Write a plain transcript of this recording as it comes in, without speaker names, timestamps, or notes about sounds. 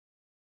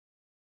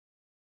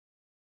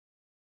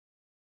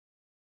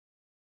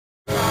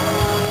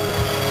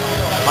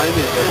time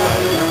is it?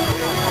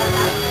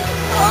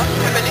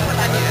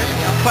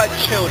 Quite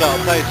chilled out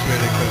place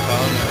really,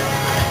 Koh-Tao.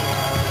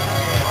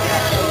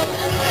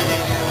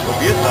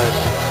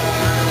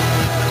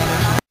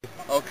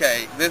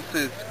 Okay, this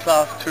is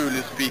class 2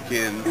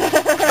 speaking.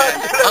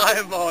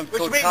 I'm on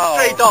Koh-Tao. Which means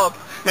stray dog.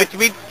 Which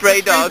means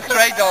stray dog.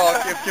 Stray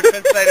dog, if you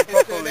translate it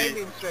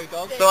properly.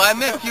 So I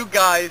met you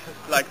guys,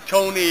 like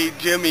Tony,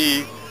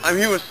 Jimmy. I'm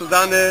here with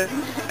Susanne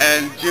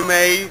and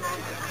Jimmy,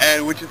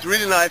 and which is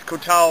really nice.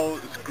 Koh-Tao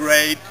is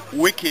great,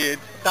 wicked,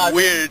 Diving.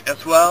 weird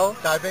as well.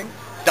 Diving.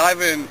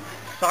 Diving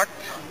sucked.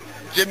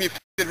 Jimmy f***ed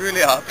it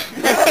really up.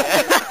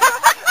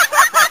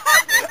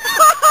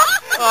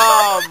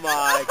 Oh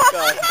my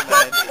god,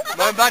 man.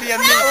 My buddy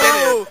and me did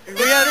it. When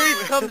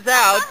this comes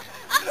out,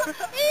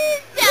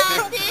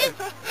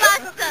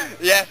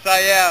 Yes, I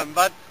am.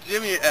 But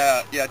Jimmy,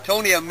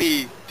 Tony and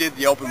me did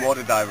the open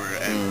water diver,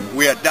 and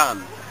we are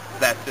done.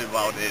 That's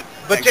about it.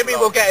 But Thanks Jimmy a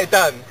lot. will get it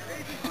done.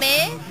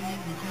 Me?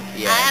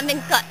 yeah, I am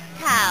in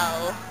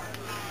Koh-Tao.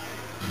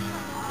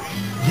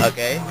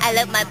 okay. I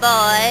love my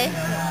boy.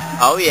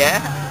 Oh yeah.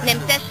 Named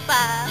Jasper.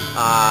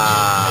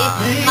 Ah.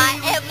 He's my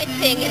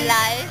everything in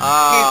life.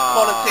 He's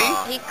quality.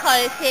 He's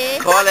quality.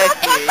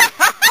 Quality.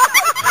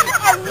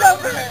 I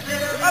love it.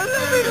 I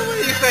love it the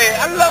way you say it.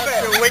 I love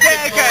it. Wicked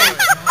again.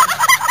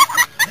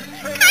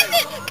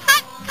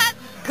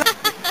 Cut.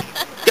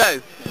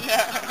 Go.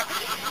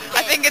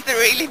 I think it's a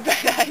really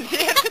bad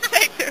idea to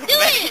take the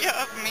video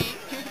of me.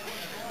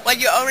 Well,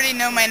 you already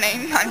know my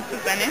name. I'm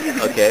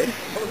Susanne. Okay.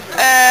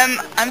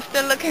 I'm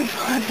still looking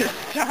for the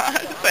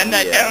stars, and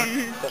I Yeah.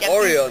 don't get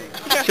Orion.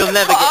 She'll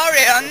never for get...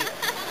 Orion,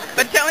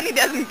 but Tony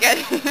doesn't get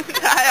it.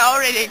 I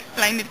already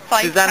explained it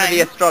 5 Susanna times.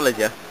 the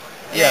astrologer.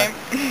 Yeah.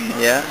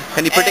 Yeah.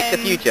 Can you predict the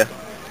And- future?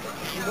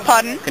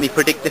 Pardon? Can you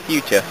predict the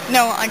future?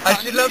 No, I can't. And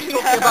she loves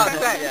talking about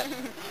sex.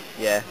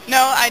 Yeah.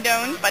 No, I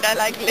don't, but I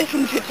like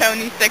listening to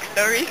Tony's sex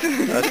stories.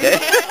 Okay.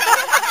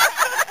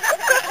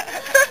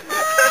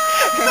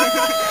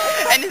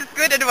 And his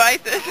good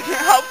advices.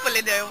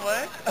 Hopefully they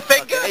work. I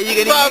think Are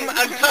you gonna thumb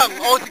and tongue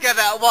all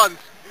together at once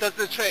does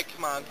the trick,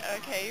 man.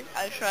 Okay,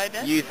 I'll try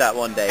that. Use that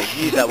one day.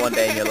 Use that one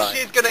day in your life.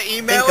 She's gonna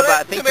email Think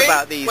it to me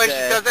about these, when she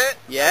does it.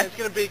 yeah. And it's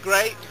gonna be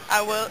great.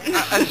 I will.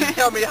 And she'll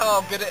tell me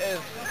how good it is.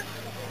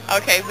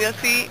 Okay, we'll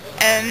see.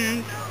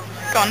 And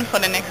gone for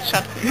the next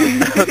shot.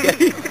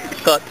 Okay.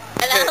 Cut.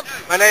 Hello.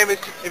 My name is,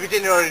 if you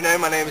didn't already know,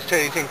 my name is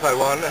Tony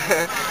Ting-Pai-Wan.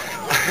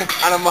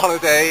 And I'm on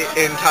holiday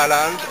in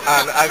Thailand,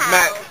 and I've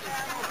met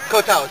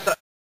Koh-Tao. So,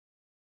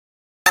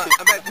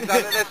 I met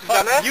Susanna, there's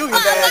Susanna, You and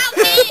there's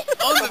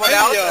someone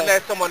else, and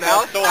there's someone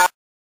else.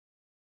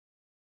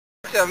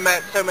 I've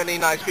met so many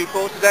nice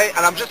people today,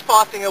 and I'm just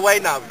passing away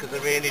now because I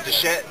really need to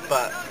shit,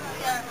 but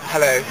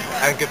hello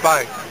and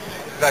goodbye.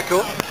 Is that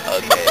cool?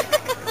 Okay.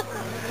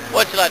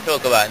 What shall I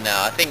talk about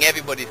now? I think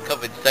everybody's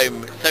covered so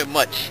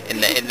much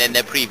in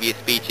their previous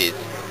speeches.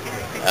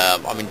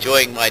 I'm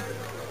enjoying my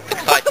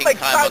exciting time on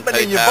excitement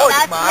in your Koh-Tao.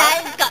 voice.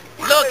 That's got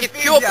Look, it's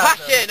pure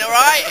passion,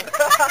 alright?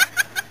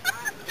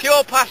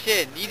 Pure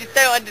passion. You just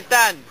don't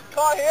understand.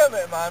 Can't hear me,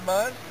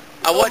 man.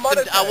 I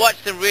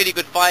watched some really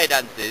good fire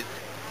dances.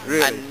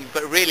 Really?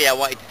 But really I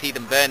wanted to see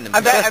them burn And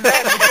then themselves. the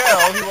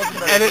girl who wasn't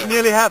very And it good.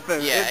 nearly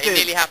happened. Yeah, it did.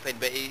 nearly happened,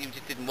 but it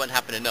just didn't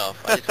happen enough.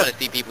 I just want to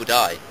see people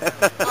die.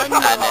 Oh,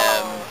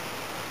 no.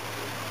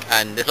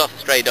 And there's lots of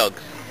stray dogs.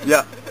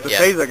 Yeah, the Yeah.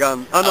 taser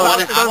gun. Oh no, I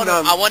the stun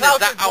gun. want That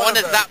was to one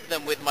of them. zap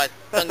them with my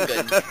stun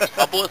gun.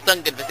 I bought a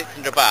stun gun for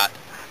 600 baht,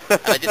 and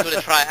I just want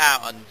to try it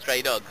out on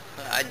stray dogs.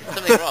 There's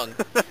something wrong.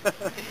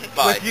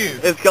 Bye. With you.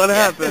 It's gonna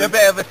Yeah. happen. You're a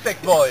bit of a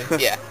sick boy.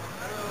 Yeah.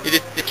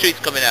 The truth's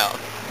coming out.